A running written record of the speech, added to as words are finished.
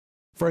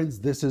Friends,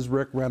 this is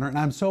Rick Renner, and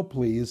I'm so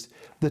pleased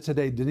that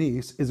today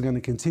Denise is going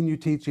to continue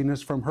teaching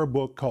us from her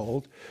book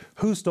called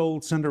Who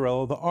Stole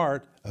Cinderella? The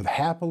Art of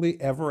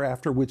Happily Ever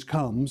After, which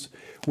comes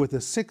with a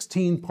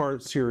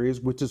 16-part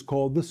series which is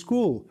called The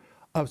School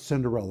of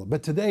Cinderella.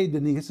 But today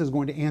Denise is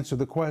going to answer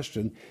the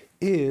question,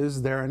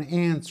 is there an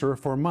answer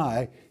for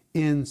my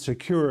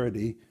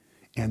insecurity?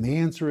 And the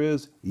answer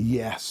is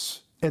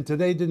yes. And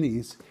today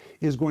Denise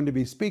is going to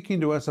be speaking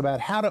to us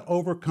about how to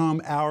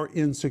overcome our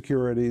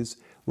insecurities.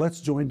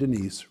 Let's join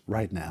Denise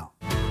right now.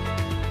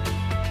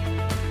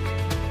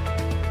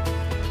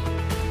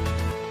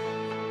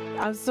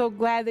 I'm so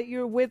glad that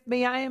you're with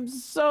me. I am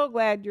so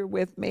glad you're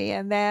with me.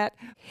 And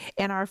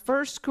our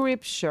first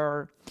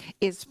scripture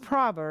is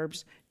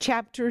Proverbs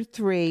chapter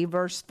 3,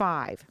 verse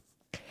 5.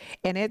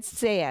 And it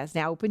says,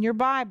 now open your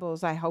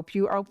Bibles. I hope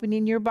you are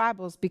opening your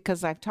Bibles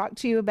because I've talked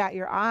to you about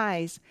your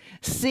eyes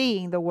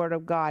seeing the Word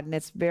of God, and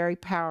it's very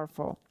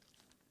powerful.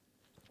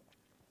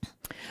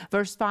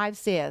 Verse 5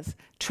 says,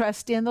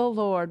 trust in the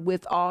Lord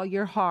with all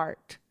your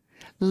heart.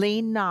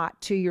 Lean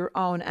not to your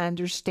own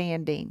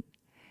understanding.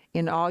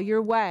 In all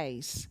your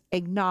ways,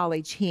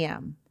 acknowledge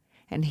Him,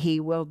 and He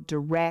will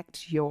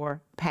direct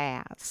your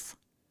paths.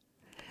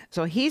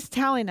 So He's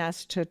telling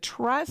us to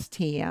trust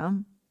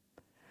Him,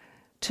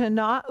 to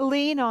not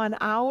lean on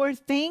our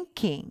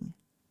thinking,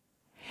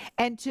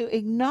 and to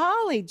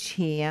acknowledge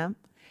Him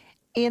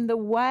in the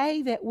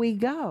way that we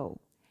go.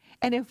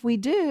 And if we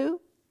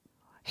do,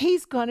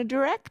 He's going to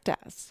direct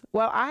us.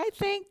 Well, I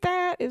think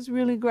that is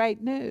really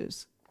great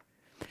news.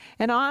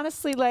 And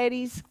honestly,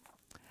 ladies,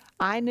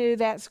 I knew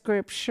that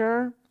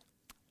scripture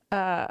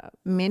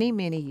many,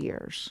 many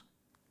years,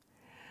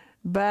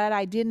 but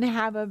I didn't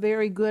have a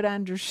very good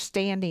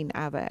understanding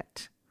of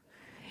it.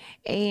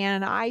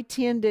 And I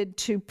tended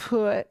to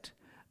put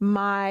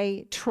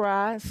my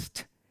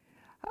trust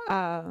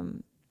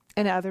in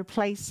other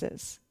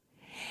places.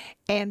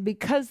 And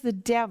because the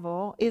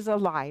devil is a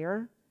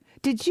liar,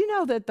 did you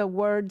know that the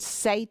word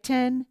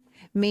Satan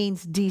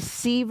means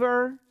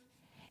deceiver,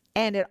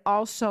 and it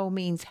also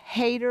means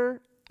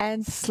hater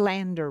and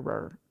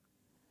slanderer?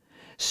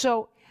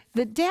 So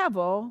the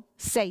devil,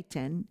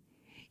 Satan,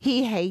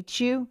 he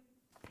hates you.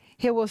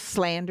 He will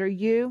slander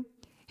you.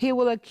 He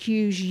will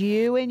accuse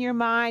you in your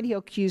mind. He'll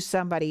accuse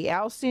somebody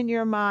else in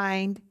your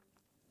mind.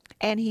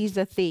 And he's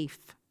a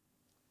thief.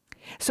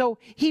 So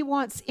he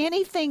wants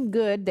anything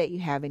good that you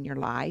have in your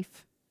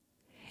life.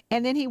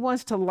 And then he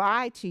wants to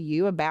lie to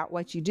you about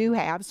what you do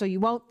have so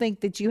you won't think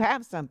that you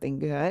have something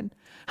good.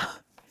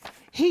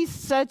 He's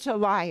such a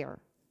liar,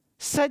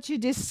 such a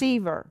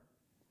deceiver.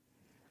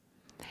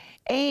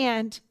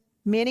 And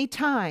many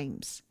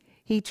times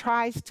he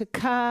tries to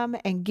come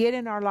and get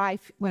in our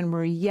life when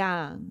we're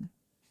young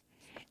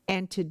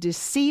and to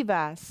deceive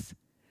us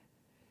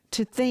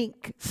to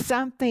think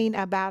something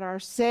about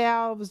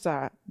ourselves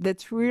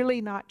that's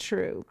really not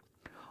true,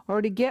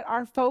 or to get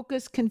our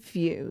focus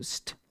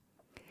confused.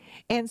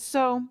 And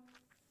so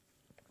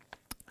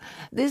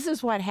this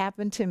is what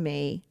happened to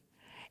me.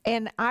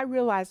 And I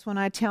realize when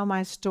I tell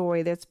my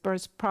story, there's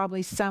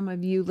probably some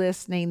of you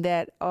listening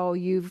that, oh,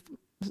 you've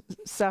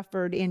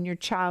suffered in your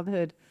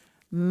childhood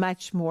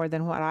much more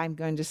than what I'm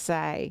going to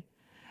say.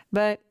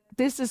 But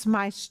this is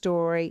my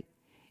story.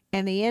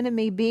 And the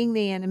enemy, being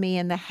the enemy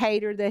and the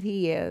hater that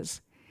he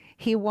is,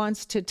 he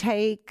wants to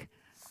take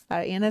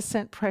an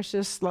innocent,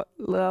 precious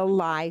little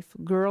life,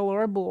 girl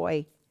or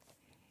boy,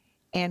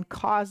 and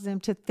cause them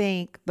to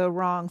think the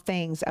wrong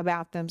things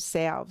about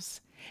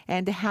themselves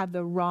and to have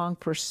the wrong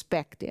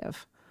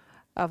perspective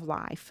of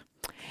life.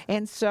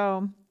 And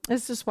so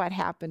this is what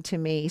happened to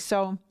me.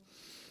 So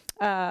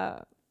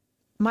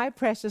my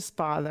precious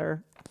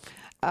father,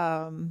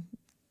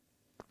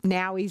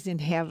 now he's in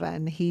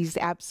heaven. He's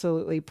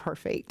absolutely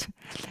perfect.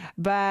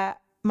 But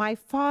my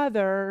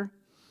father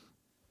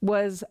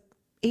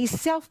he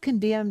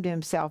self-condemned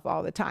himself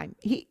all the time.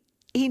 He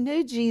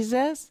knew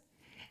Jesus,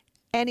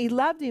 and he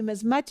loved him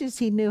as much as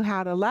he knew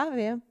how to love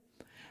him,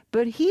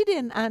 but he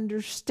didn't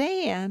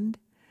understand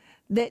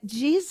that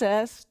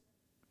Jesus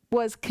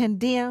was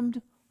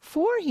condemned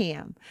for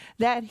him,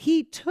 that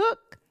he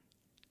took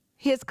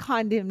his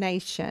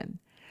condemnation.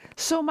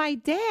 So my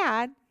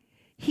dad,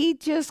 he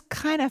just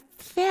kind of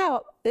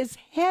felt this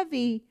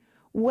heavy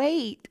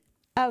weight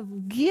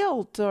of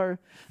guilt or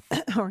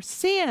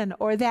sin,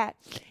 or that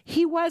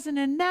he wasn't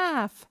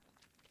enough.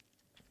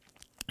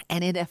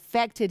 And it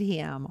affected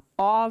him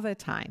all the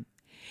time.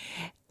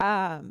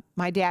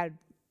 My dad,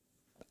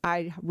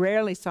 I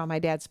rarely saw my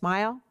dad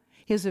smile.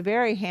 He was a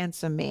very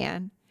handsome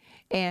man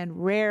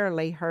and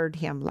rarely heard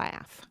him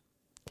laugh.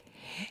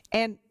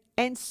 And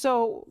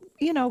so,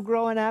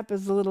 growing up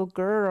as a little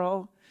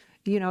girl,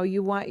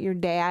 you want your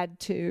dad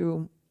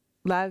to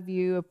love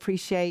you,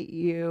 appreciate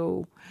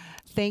you,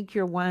 think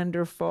you're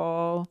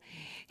wonderful.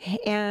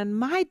 And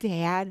my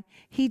dad,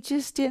 he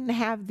just didn't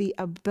have the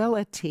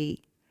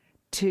ability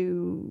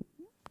to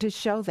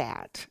show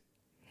that.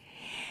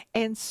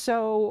 And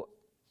so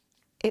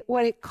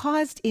what it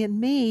caused in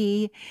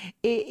me,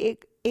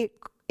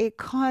 it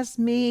caused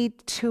me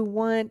to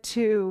want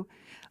to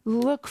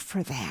look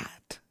for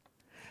that.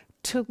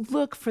 to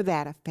look for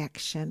that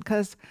affection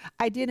because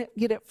I didn't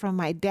get it from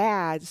my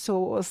dad.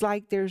 So it was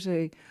like there's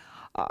a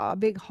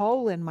big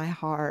hole in my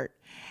heart.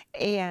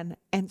 And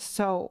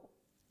so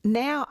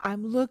now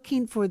I'm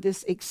looking for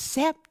this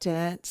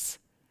acceptance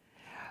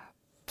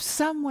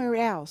somewhere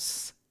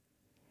else.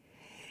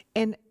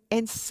 And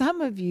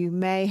some of you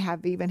may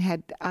have even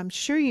had, I'm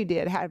sure you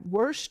did, had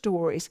worse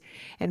stories,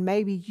 and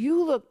maybe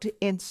you looked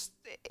in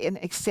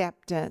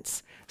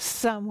acceptance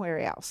somewhere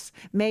else.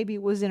 Maybe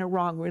it was in a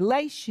wrong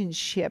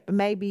relationship.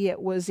 Maybe it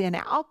was in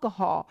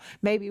alcohol.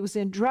 Maybe it was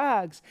in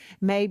drugs.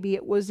 Maybe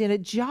it was in a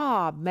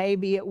job.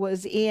 Maybe it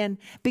was in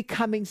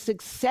becoming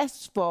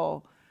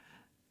successful.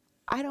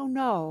 I don't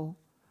know.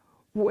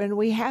 When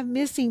we have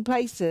missing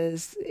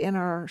places in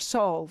our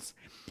souls,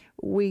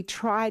 we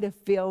try to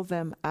fill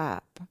them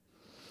up.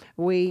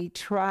 We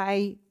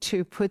try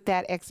to put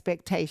that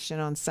expectation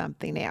on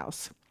something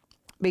else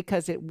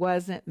because it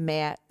wasn't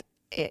met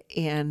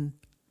in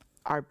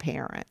our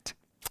parent.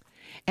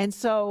 And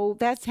so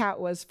that's how it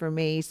was for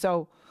me.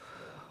 So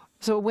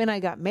when I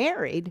got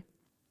married,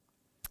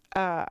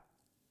 then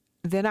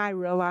I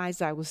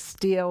realized I was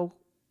still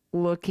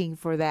looking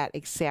for that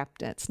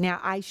acceptance. Now,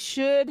 I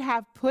should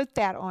have put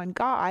that on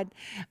God,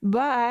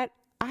 but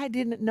I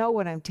didn't know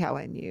what I'm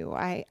telling you.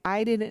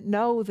 I didn't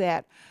know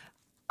that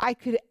I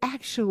could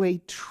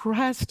actually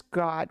trust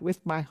God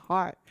with my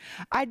heart.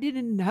 I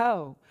didn't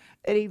know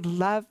that He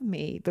loved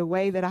me the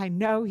way that I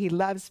know He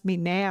loves me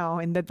now,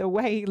 and that the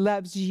way He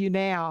loves you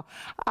now.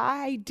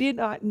 I did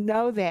not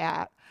know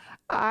that.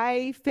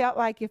 I felt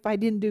like if I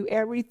didn't do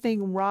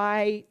everything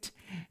right,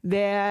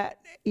 that,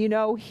 He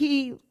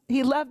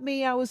loved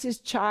me. I was His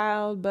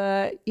child,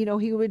 but,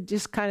 He would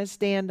just kind of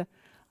stand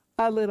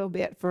a little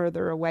bit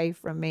further away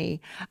from me.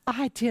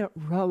 I didn't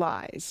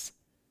realize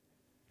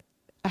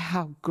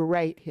how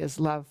great His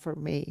love for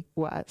me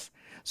was.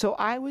 So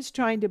I was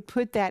trying to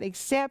put that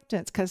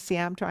acceptance, because see,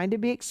 I'm trying to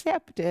be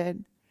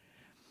accepted.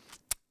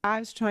 I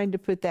was trying to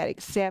put that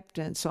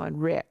acceptance on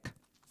Rick,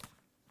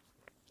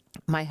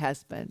 my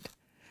husband.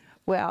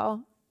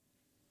 Well,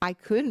 I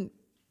couldn't.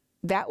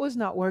 That was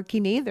not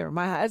working either.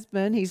 My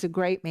husband, he's a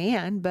great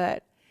man,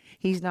 but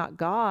he's not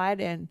God,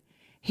 and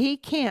He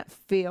can't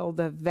fill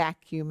the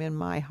vacuum in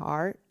my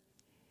heart.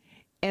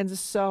 And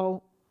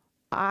so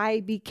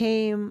I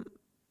became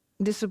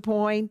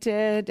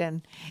disappointed,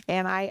 and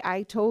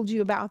I told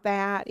you about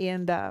that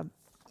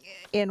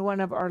in one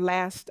of our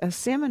last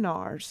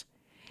seminars.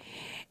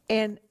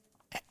 And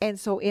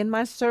so in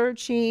my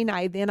searching,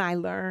 I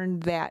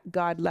learned that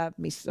God loved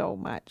me so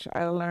much.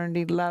 I learned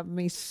He loved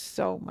me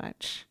so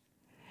much.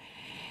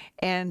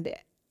 And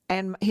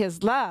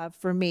His love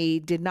for me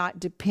did not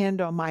depend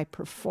on my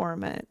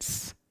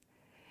performance.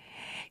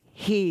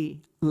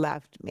 He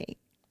loved me.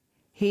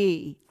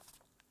 He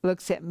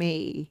looks at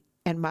me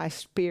and my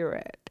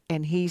spirit,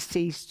 and He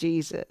sees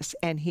Jesus,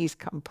 and He's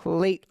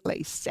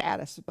completely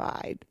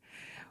satisfied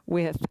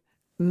with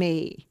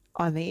me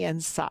on the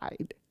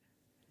inside.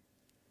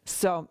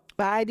 So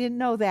I didn't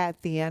know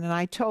that then, and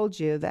I told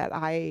you that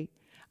I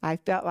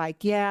felt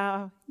like,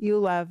 yeah, you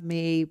love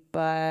me,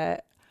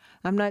 but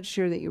I'm not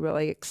sure that you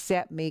really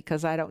accept me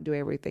because I don't do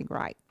everything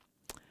right.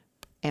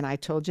 And I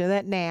told you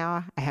that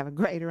now I have a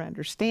greater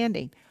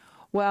understanding.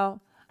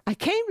 Well, I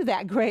came to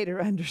that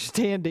greater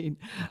understanding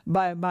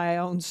by my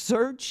own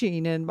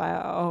searching and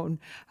my own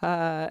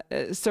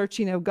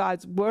searching of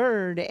God's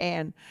Word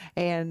and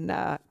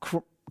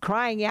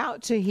crying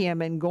out to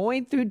Him and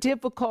going through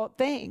difficult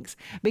things.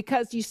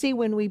 Because you see,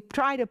 when we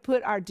try to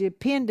put our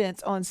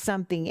dependence on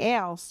something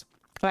else,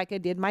 like I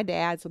did my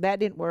dad, so that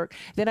didn't work.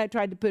 Then I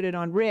tried to put it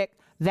on Rick.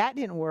 That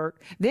didn't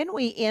work. Then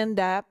we end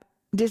up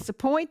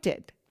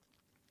disappointed,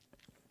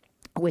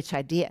 which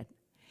I did.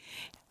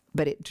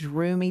 But it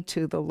drew me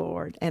to the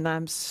Lord, and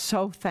I'm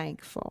so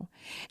thankful.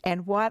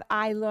 And what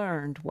I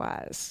learned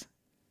was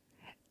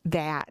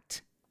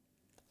that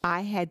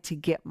I had to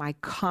get my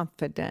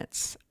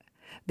confidence,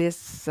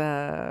 this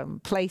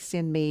place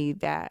in me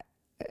that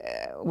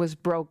was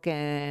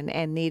broken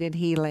and needed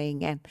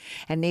healing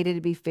and needed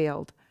to be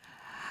filled.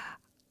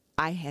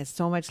 I had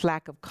so much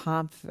lack of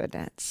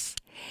confidence,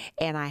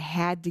 and I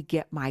had to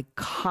get my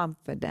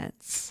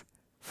confidence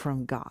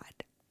from God.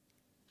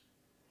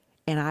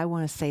 And I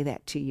want to say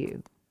that to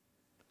you.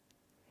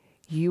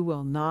 You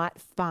will not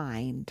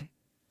find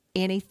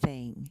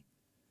anything,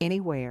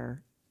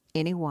 anywhere,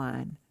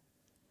 anyone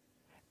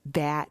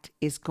that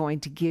is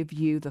going to give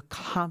you the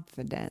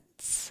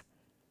confidence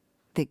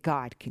that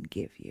God can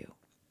give you.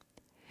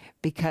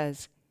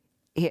 Because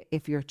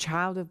if you're a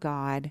child of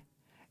God,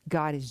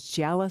 God is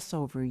jealous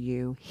over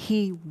you.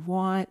 He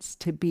wants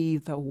to be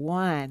the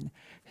one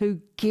who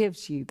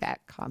gives you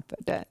that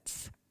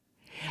confidence.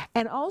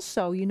 And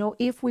also,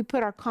 if we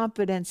put our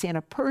confidence in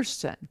a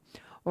person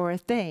or a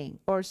thing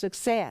or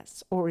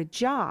success or a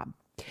job,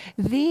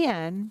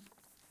 then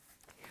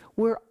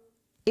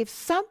if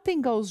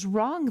something goes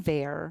wrong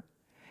there,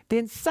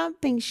 then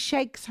something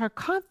shakes our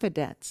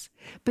confidence.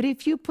 But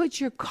if you put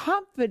your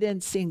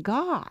confidence in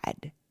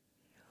God,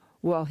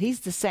 well,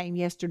 He's the same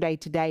yesterday,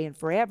 today, and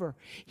forever.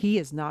 He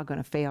is not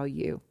going to fail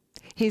you.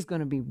 He's going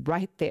to be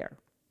right there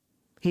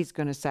He's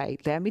going to say,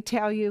 let me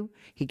tell you,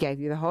 he gave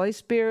you the Holy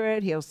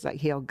Spirit.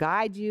 He'll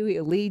guide you.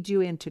 He'll lead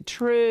you into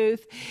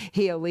truth.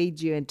 He'll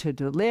lead you into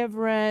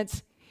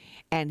deliverance.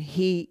 And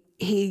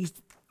he's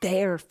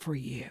there for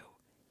you,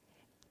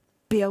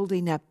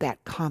 building up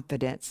that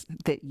confidence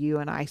that you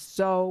and I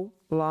so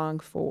long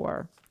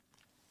for.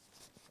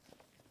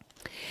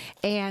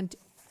 And,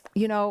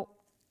 you know,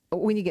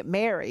 when you get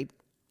married,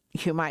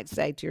 you might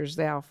say to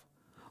yourself,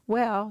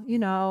 well, you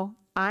know,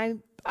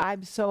 I'm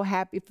so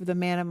happy for the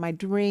man of my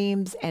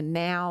dreams, and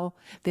now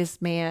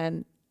this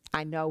man,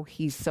 I know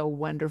he's so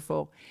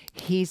wonderful.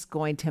 He's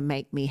going to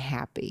make me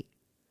happy.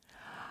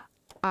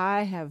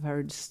 I have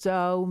heard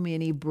so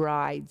many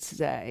brides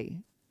say,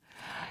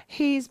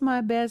 he's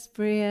my best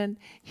friend.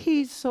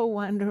 He's so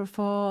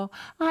wonderful.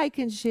 I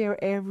can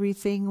share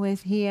everything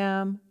with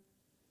him.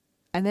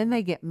 And then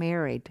they get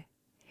married.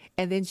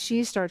 And then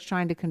she starts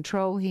trying to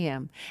control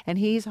him. And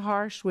he's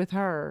harsh with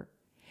her.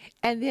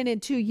 And then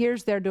in 2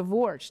 years, they're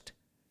divorced.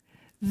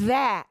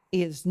 That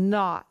is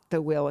not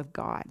the will of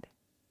God.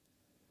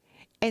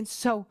 And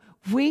so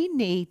we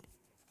need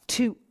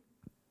to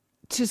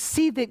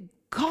see that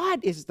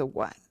God is the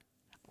one,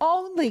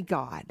 only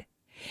God,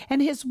 and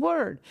his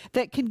word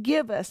that can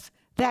give us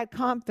that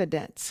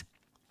confidence.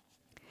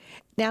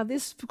 Now,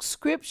 this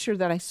scripture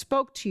that I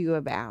spoke to you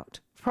about,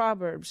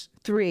 Proverbs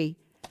 3,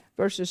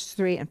 verses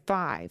 3 and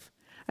 5,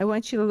 I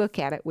want you to look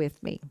at it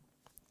with me.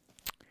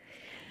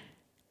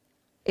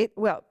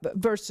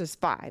 Verses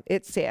 5,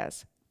 it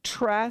says,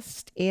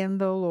 trust in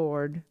the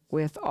Lord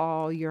with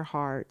all your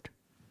heart.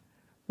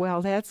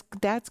 Well, that's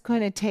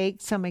going to take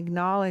some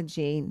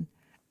acknowledging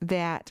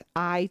that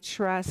I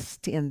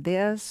trust in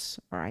this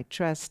or I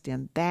trust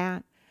in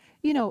that.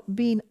 You know,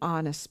 being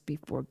honest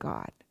before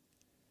God.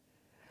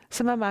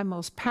 Some of my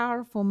most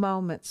powerful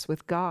moments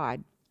with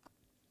God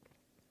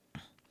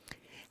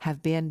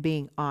have been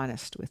being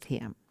honest with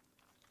him.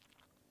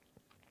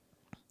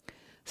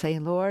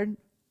 Saying, Lord,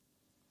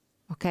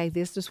 okay,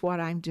 this is what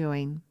I'm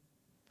doing.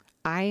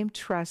 I am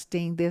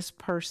trusting this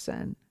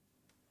person,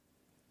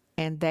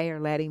 and they are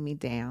letting me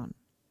down.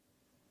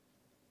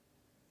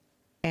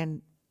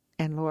 And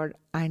Lord,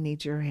 I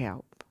need your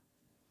help.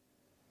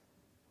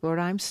 Lord,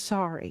 I'm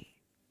sorry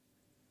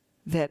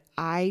that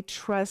I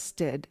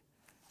trusted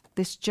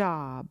this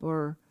job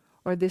or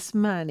this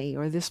money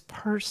or this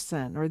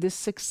person or this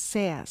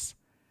success.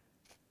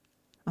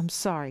 I'm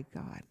sorry,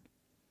 God.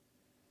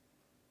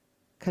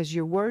 Because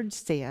your word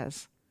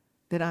says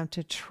that I'm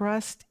to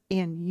trust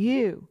in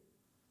you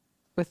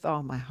with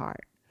all my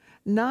heart.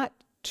 Not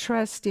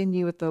trust in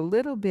you with a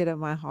little bit of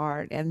my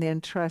heart and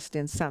then trust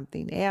in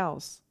something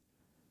else,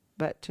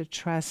 but to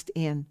trust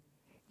in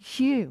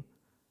you.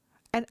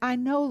 And I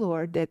know,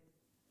 Lord, that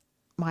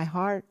my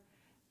heart,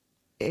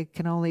 it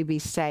can only be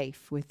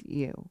safe with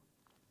you.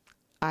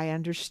 I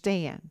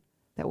understand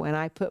that when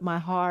I put my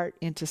heart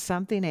into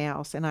something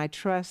else and I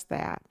trust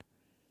that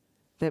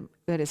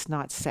it's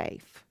not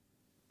safe.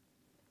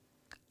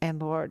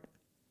 And Lord,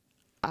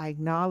 I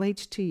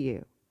acknowledge to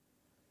you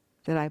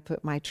that I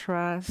put my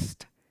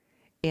trust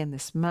in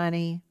this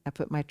money. I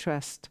put my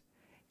trust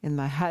in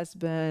my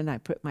husband. I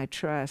put my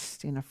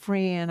trust in a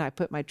friend. I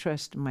put my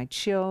trust in my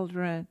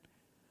children.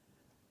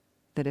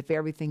 That if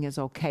everything is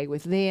okay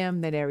with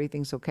them, then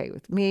everything's okay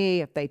with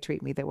me. If they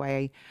treat me the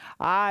way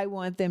I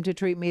want them to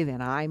treat me,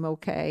 then I'm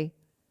okay.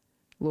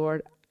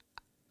 Lord,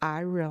 I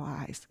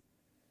realize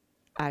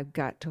I've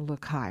got to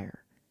look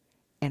higher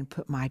and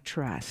put my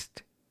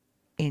trust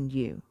in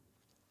you.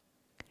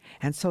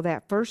 And so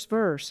that first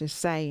verse is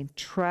saying,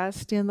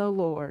 trust in the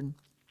Lord.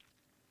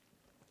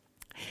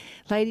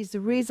 Ladies, the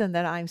reason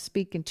that I'm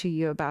speaking to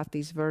you about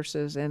these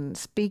verses and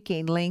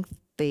speaking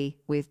lengthy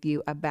with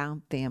you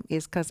about them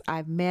is because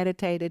I've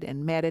meditated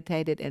and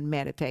meditated and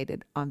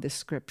meditated on this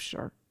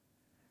scripture.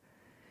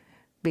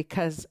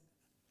 Because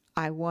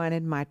I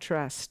wanted my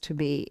trust to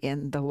be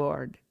in the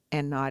Lord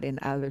and not in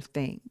other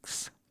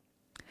things.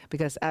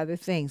 Because other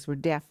things were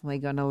definitely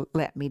going to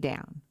let me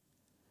down.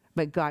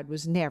 But God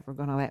was never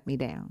going to let me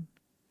down.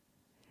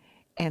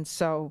 And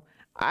so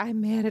I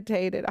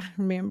meditated. I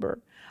remember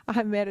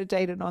I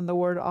meditated on the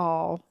word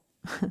all.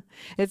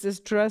 It says,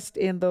 trust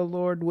in the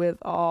Lord with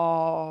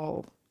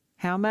all.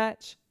 How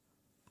much?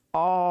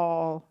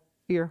 All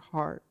your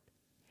heart.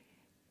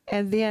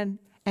 And then,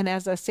 and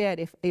as I said,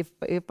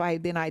 if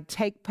I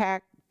take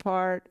back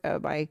part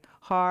of my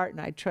heart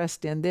and I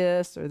trust in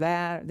this or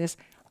that or this,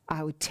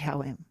 I would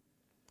tell him.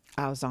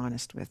 I was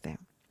honest with him.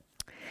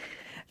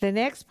 The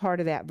next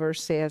part of that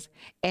verse says,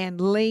 and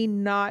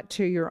lean not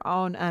to your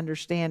own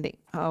understanding.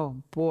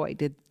 Oh boy,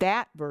 did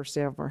that verse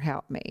ever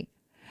help me.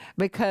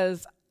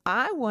 Because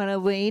I want to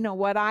lean on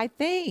what I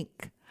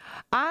think.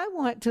 I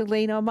want to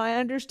lean on my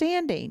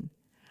understanding.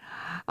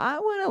 I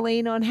want to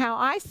lean on how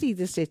I see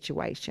the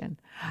situation.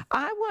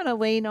 I want to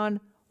lean on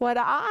what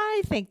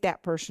I think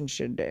that person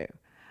should do.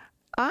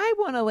 I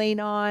want to lean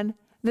on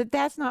that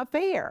that's not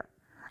fair.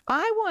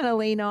 I want to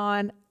lean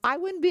on, I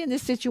wouldn't be in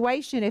this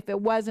situation if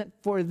it wasn't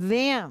for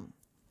them.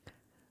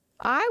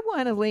 I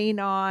want to lean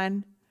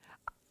on,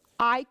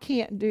 I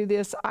can't do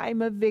this.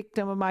 I'm a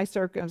victim of my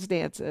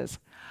circumstances.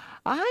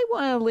 I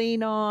want to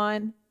lean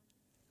on,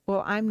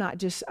 well, I'm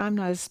not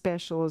as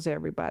special as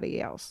everybody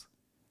else.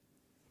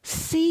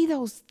 See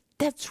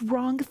that's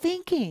wrong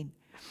thinking.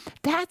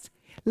 That's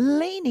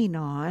leaning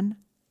on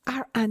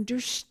our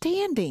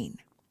understanding.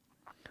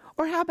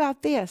 Or how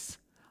about this?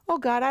 Oh,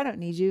 God, I don't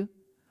need you.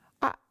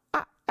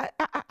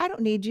 I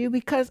don't need you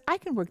because I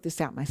can work this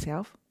out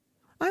myself.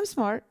 I'm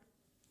smart.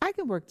 I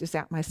can work this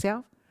out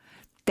myself.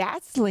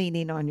 That's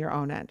leaning on your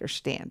own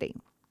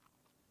understanding.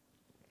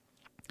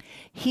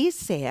 He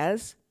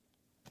says,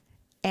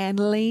 and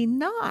lean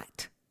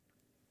not.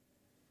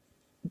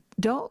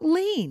 Don't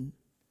lean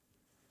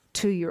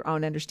to your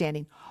own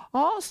understanding.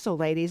 Also,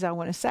 ladies, I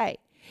want to say,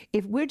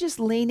 if we're just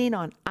leaning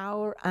on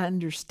our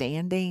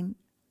understanding,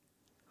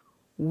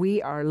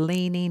 we are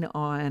leaning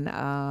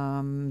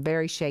on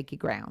very shaky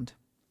ground.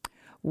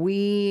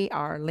 We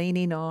are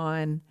leaning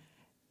on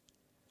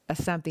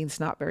something that's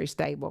not very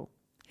stable,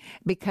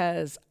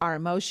 because our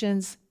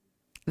emotions,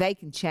 they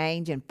can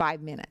change in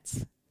 5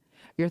 minutes.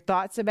 Your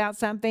thoughts about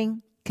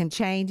something can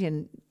change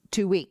in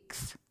 2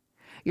 weeks.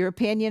 Your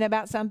opinion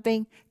about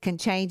something can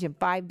change in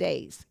 5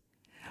 days.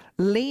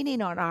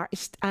 Leaning on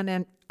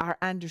our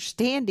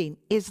understanding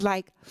is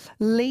like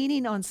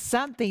leaning on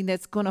something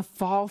that's going to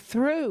fall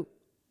through.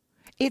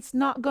 It's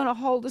not going to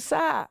hold us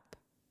up.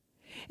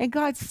 And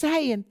God's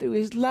saying through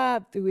his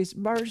love, through his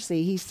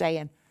mercy, he's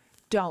saying,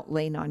 don't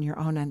lean on your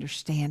own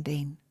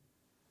understanding.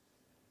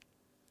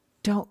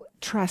 Don't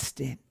trust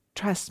it.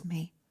 Trust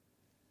me.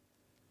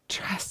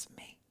 Trust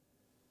me.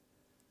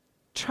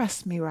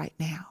 Trust me right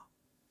now.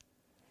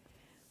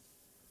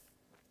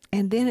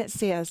 And then it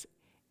says,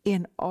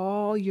 in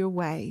all your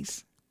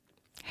ways.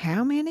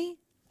 How many?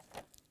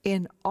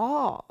 In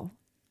all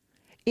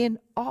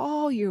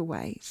your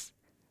ways.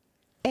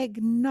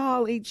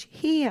 Acknowledge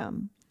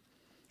him,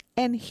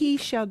 and he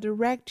shall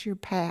direct your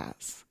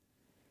paths.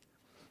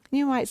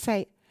 You might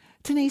say,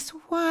 Denise,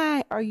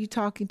 why are you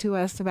talking to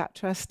us about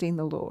trusting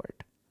the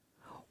Lord?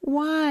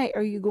 Why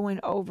are you going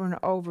over and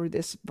over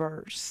this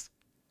verse?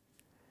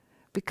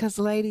 Because,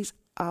 ladies,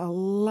 a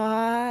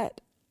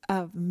lot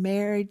of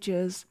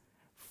marriages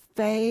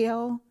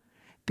fail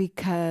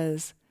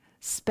because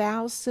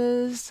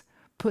spouses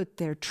put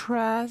their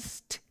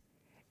trust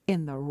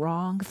in the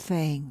wrong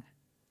thing.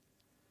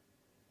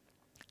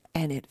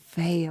 And it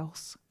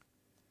fails.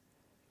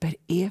 But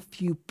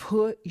if you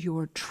put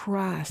your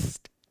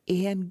trust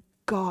in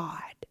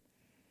God,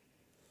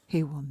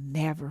 he will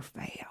never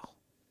fail.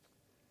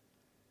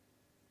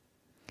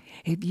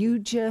 If you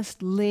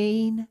just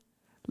lean,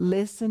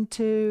 listen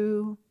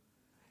to,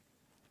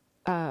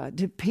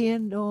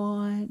 depend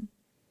on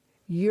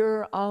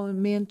your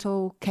own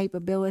mental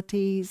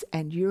capabilities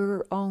and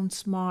your own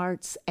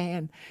smarts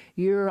and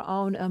your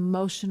own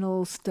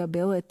emotional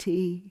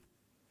stability,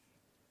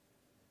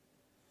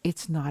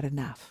 it's not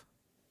enough.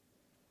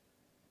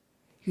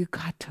 You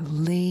got to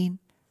lean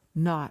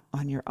not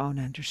on your own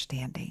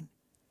understanding,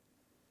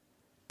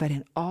 but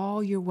in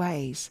all your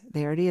ways,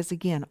 there it is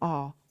again,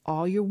 all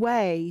your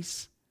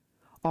ways,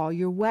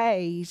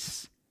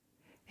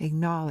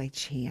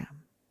 acknowledge him.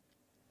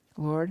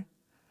 Lord,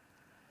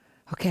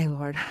 okay,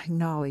 Lord, I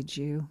acknowledge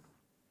you.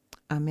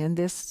 I'm in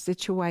this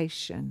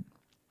situation.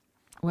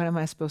 What am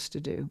I supposed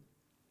to do?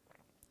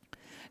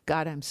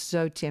 God, I'm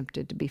so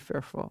tempted to be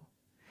fearful,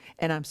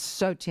 and I'm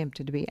so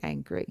tempted to be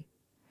angry,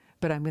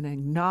 but I'm going to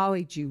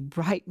acknowledge you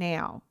right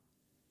now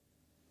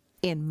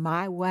in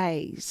my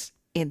ways,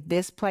 in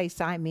this place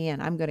I'm in.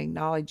 I'm going to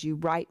acknowledge you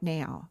right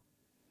now.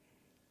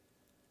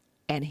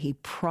 And he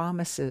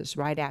promises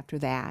right after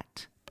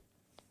that,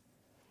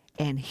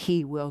 and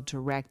he will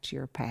direct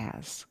your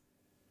paths.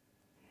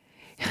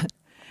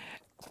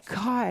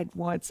 God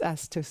wants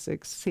us to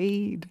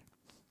succeed.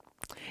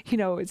 You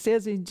know, it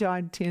says in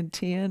John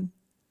 10:10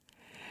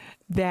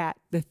 that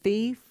the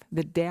thief,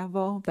 the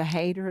devil, the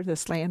hater, the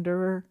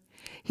slanderer,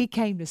 he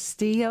came to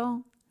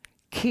steal,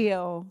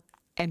 kill,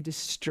 and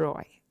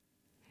destroy.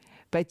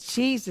 But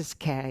Jesus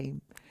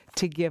came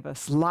to give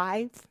us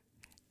life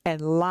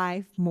and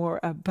life more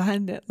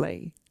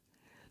abundantly.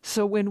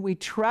 So when we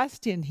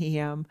trust in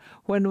him,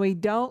 when we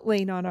don't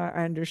lean on our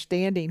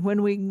understanding,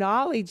 when we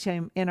acknowledge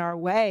him in our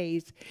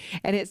ways,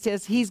 and it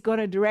says he's going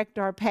to direct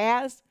our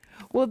paths,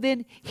 well,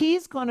 then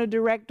he's going to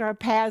direct our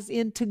paths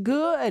into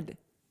good.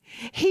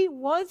 He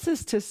wants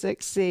us to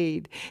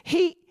succeed.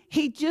 He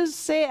just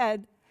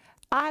said,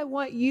 I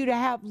want you to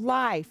have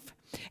life,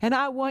 and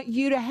I want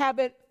you to have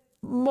it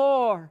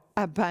more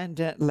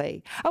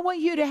abundantly. I want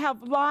you to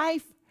have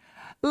life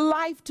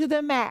to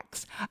the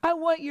max. I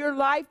want your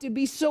life to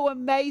be so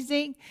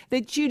amazing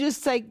that you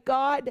just say,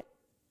 God,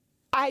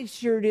 I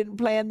sure didn't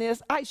plan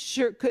this. I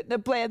sure couldn't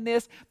have planned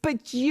this,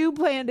 but you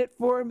planned it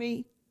for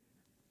me.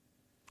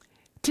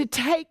 To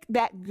take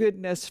that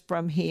goodness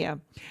from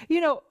him.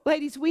 You know,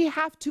 ladies, we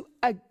have to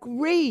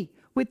agree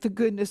with the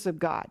goodness of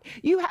God.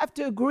 You have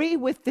to agree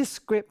with this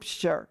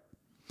scripture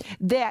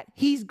that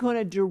he's going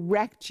to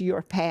direct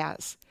your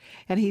paths,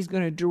 and he's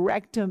going to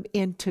direct them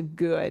into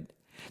good.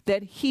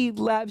 that he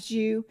loves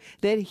you,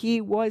 that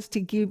he wants to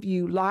give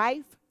you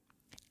life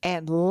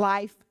and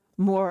life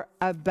more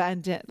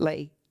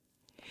abundantly.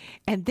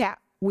 And that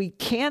we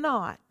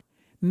cannot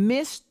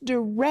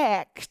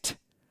misdirect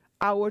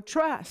our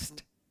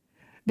trust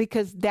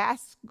because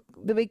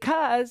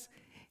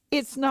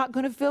it's not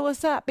going to fill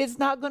us up. It's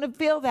not going to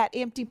fill that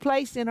empty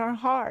place in our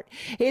heart.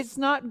 It's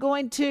not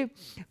going to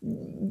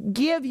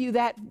give you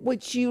that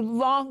which you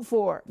long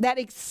for, that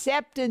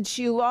acceptance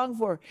you long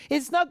for.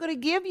 It's not going to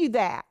give you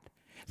that.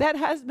 That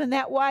husband,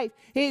 that wife,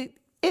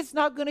 it's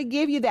not going to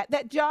give you that.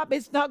 That job,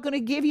 it's not going to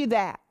give you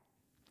that.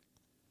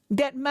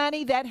 That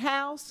money, that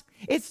house,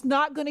 it's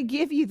not going to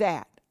give you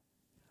that.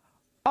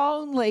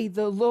 Only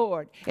the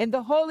Lord and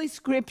the Holy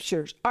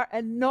Scriptures are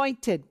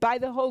anointed by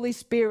the Holy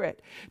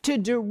Spirit to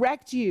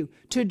direct you,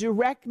 to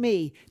direct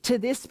me to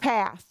this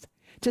path,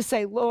 to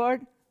say,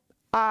 Lord,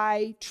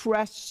 I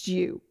trust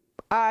you.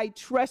 I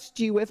trust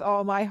you with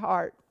all my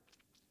heart.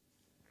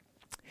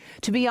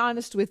 To be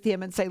honest with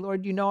him and say,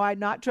 Lord, you know I'm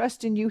not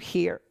trusting you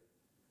here.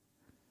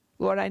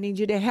 Lord, I need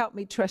you to help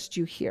me trust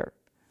you here.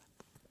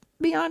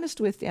 Be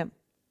honest with him.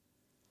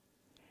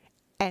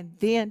 And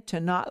then to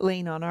not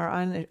lean on our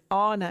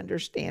own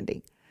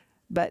understanding,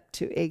 but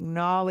to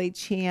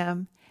acknowledge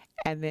him.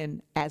 And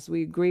then as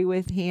we agree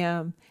with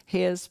him,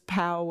 his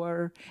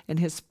power and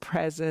his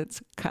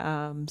presence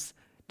comes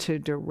to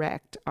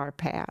direct our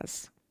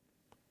paths.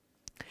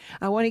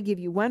 I want to give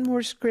you one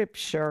more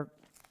scripture,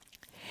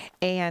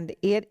 and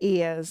it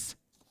is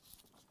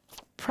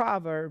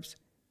Proverbs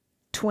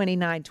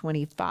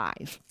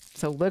 29:25.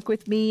 So look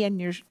with me in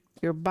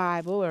your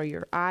Bible or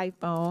your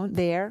iPhone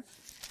there,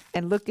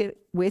 and look at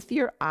with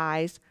your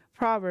eyes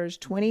Proverbs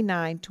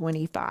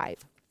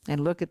 29:25,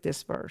 and look at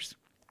this verse.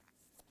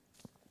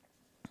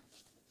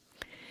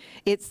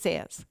 It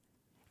says,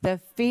 "The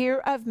fear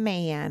of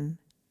man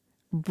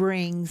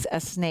brings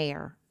a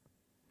snare,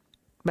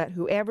 but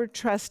whoever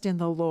trusts in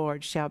the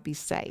Lord shall be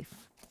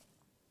safe."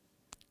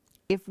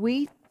 If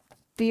we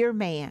fear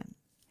man,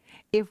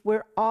 if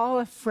we're all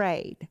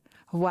afraid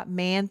of what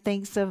man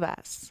thinks of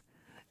us,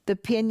 the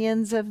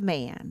opinions of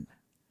man,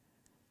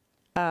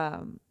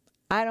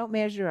 I don't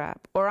measure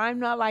up, or I'm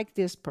not like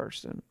this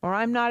person, or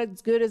I'm not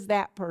as good as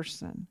that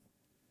person.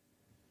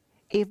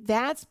 If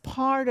that's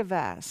part of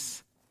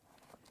us,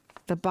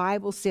 the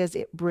Bible says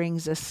it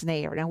brings a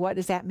snare. Now, what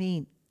does that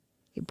mean?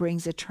 It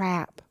brings a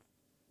trap.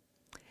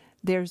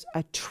 There's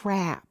a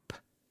trap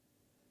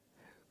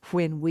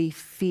when we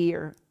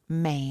fear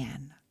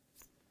man.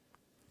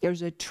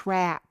 There's a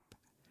trap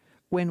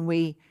when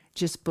we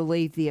just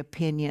believe the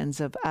opinions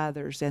of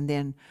others and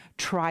then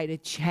try to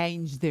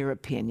change their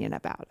opinion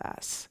about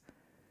us.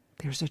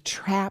 There's a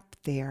trap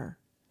there,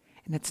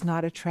 and it's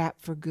not a trap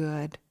for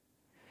good.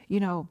 You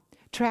know,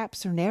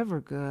 traps are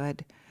never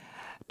good.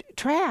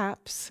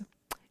 Traps,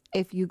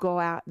 if you go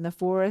out in the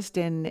forest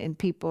and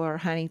people are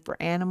hunting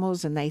for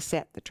animals and they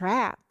set the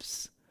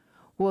traps,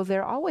 well,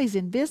 they're always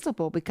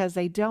invisible because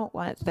they don't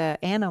want the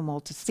animal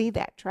to see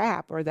that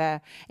trap, or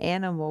the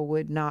animal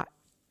would not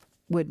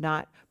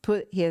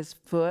put his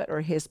foot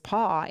or his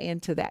paw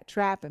into that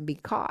trap and be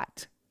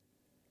caught.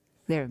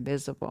 They're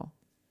invisible.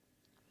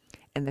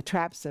 And the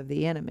traps of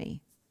the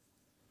enemy,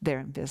 they're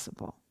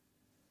invisible.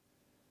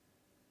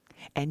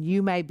 And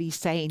you may be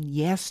saying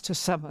yes to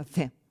some of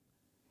them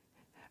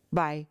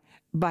by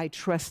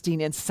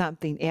trusting in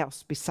something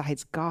else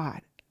besides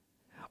God,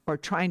 or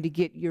trying to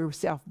get your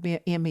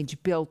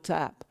self-image built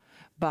up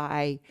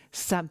by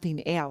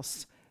something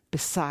else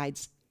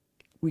besides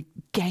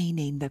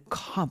regaining the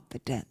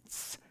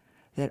confidence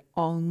that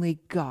only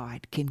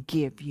God can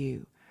give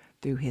you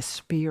through his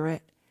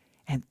Spirit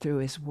and through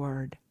his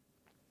Word.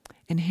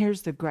 And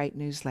here's the great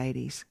news,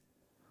 ladies.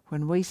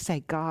 When we say,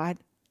 God,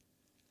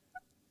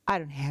 I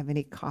don't have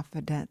any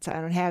confidence.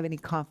 I don't have any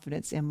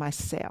confidence in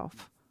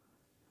myself.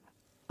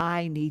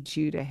 I need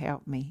you to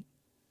help me.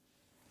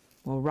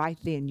 Well, right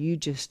then, you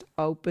just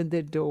open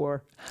the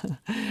door.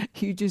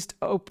 You just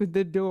open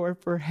the door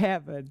for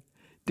heaven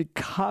to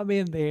come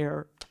in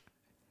there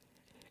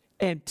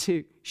and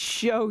to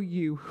show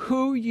you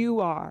who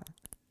you are.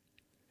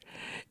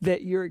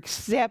 That you're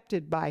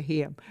accepted by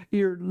him,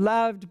 you're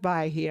loved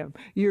by him,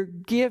 you're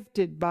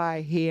gifted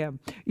by him,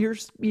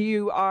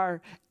 you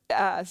are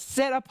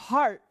set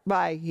apart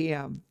by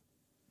him.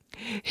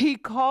 He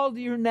called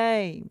your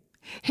name.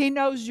 He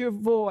knows your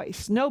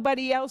voice.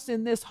 Nobody else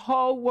in this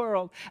whole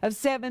world of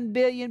 7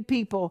 billion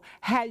people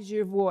has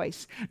your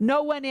voice.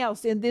 No one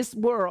else in this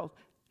world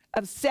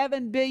of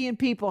 7 billion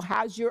people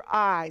has your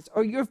eyes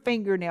or your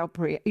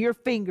fingerprints.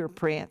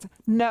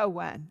 No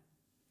one.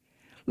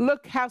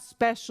 Look how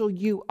special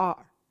you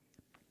are.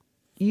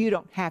 You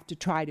don't have to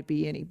try to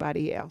be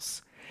anybody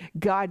else.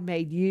 God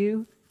made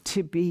you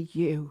to be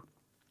you.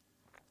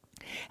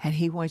 And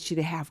he wants you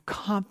to have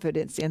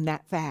confidence in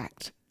that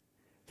fact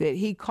that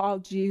he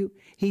called you,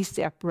 he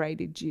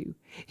separated you,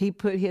 he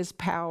put his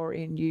power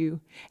in you,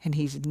 and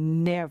he's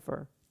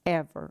never,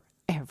 ever,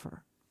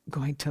 ever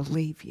going to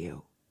leave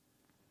you.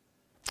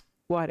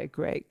 What a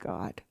great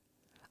God.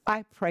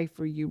 I pray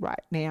for you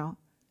right now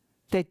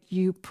that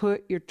you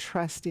put your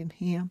trust in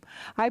him.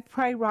 I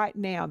pray right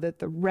now that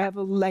the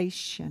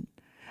revelation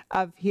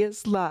of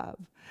his love,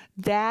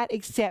 that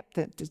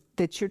acceptance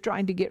that you're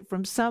trying to get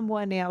from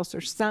someone else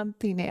or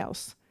something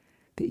else,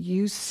 that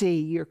you see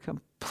you're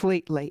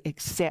completely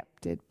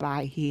accepted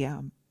by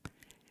him,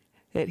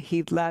 that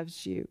he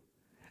loves you,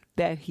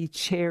 that he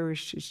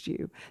cherishes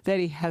you, that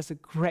he has a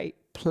great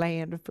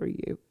plan for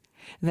you,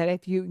 and that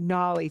if you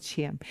acknowledge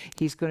him,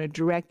 he's going to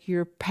direct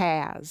your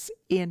paths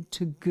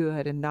into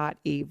good and not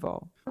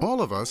evil.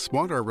 All of us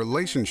want our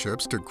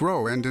relationships to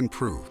grow and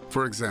improve.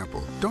 For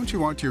example, don't you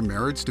want your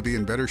marriage to be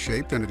in better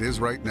shape than it is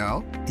right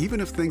now? Even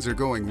if things are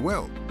going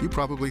well, you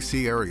probably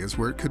see areas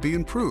where it could be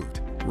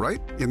improved.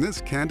 Right? In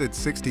this candid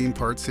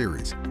 16-part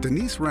series,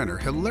 Denise Renner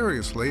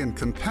hilariously and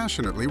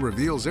compassionately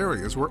reveals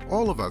areas where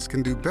all of us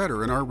can do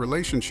better in our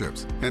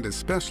relationships, and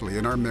especially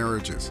in our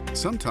marriages.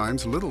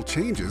 Sometimes little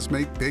changes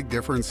make big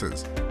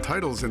differences.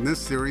 Titles in this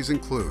series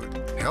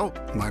include,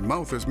 Help, My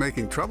Mouth is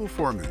Making Trouble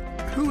for Me.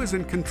 Who is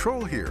in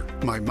control here,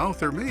 my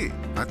mouth or me?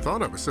 I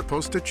thought I was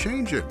supposed to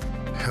change it.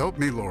 Help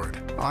me,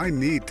 Lord. I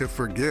need to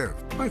forgive.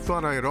 I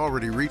thought I had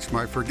already reached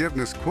my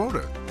forgiveness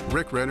quota.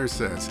 Rick Renner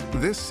says,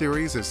 this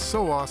series is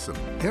so awesome.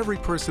 Every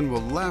person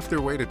will laugh their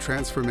way to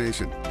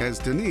transformation as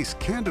Denise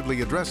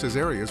candidly addresses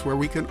areas where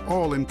we can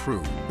all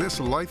improve. This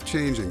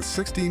life-changing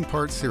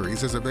 16-part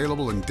series is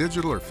available in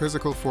digital or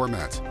physical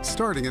formats,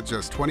 starting at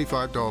just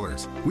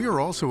 $25. We are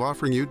also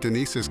offering you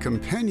Denise's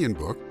companion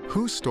book,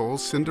 Who Stole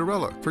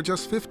Cinderella, for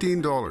just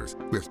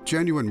 $15. With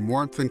genuine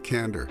warmth and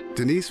candor,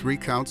 Denise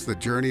recounts the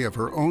journey of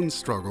her own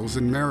struggles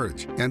in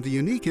marriage and the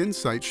unique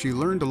insights she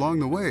learned along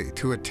the way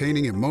to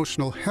attaining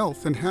emotional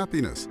health and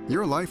happiness.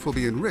 Your life will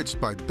be enriched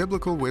by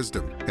biblical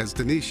wisdom as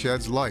Denise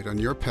sheds light on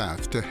your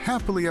path to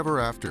happily ever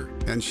after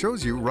and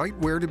shows you right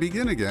where to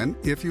begin again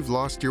if you've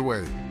lost your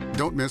way.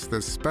 Don't miss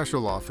this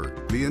special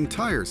offer, the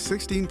entire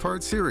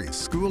 16-part series,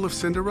 School of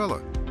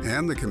Cinderella,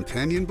 and the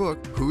companion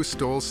book, Who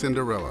Stole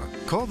Cinderella.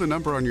 Call the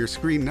number on your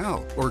screen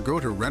now or go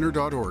to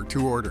Renner.org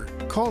to order.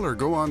 Call or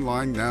go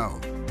online now.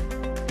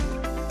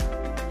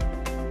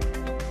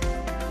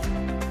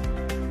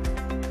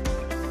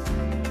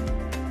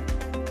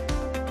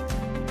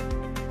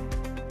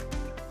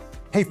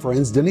 Hey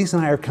friends, Denise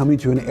and I are coming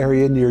to an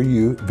area near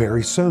you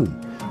very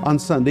soon. On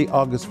Sunday,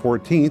 August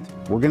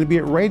 14th, we're going to be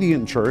at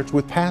Radiant Church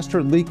with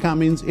Pastor Lee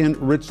Cummings in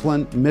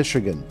Richland,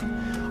 Michigan.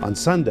 On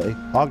Sunday,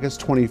 August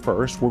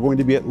 21st, we're going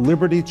to be at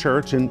Liberty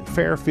Church in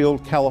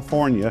Fairfield,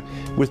 California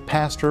with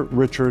Pastor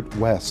Richard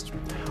West.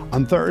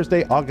 On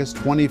Thursday, August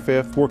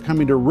 25th, we're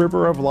coming to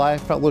River of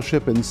Life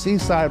Fellowship in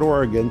Seaside,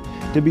 Oregon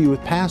to be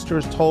with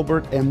Pastors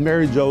Tolbert and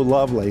Mary Jo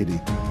Lovelady.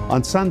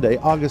 On Sunday,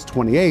 August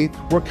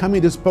 28th, we're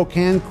coming to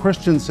Spokane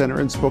Christian Center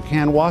in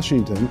Spokane,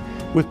 Washington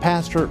with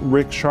Pastor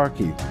Rick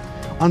Sharkey.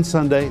 On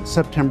Sunday,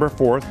 September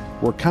 4th,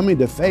 we're coming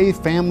to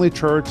Faith Family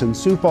Church in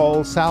Sioux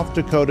Falls, South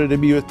Dakota to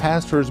be with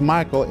Pastors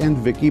Michael and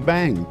Vicki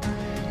Bang.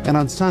 And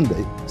on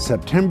Sunday,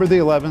 September the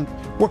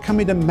 11th, we're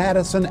coming to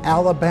Madison,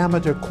 Alabama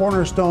to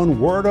Cornerstone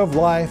Word of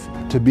Life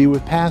to be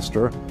with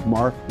Pastor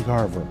Mark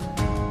Garver.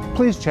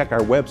 Please check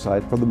our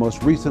website for the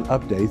most recent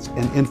updates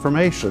and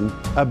information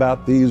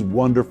about these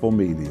wonderful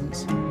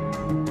meetings.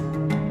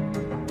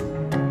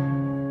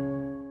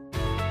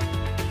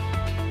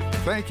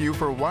 Thank you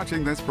for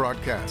watching this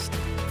broadcast.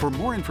 For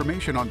more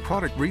information on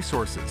product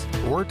resources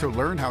or to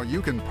learn how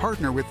you can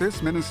partner with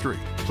this ministry,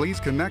 please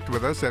connect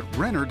with us at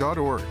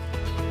Renner.org.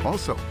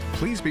 Also,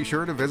 please be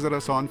sure to visit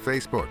us on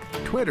Facebook,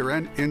 Twitter,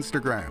 and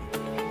Instagram.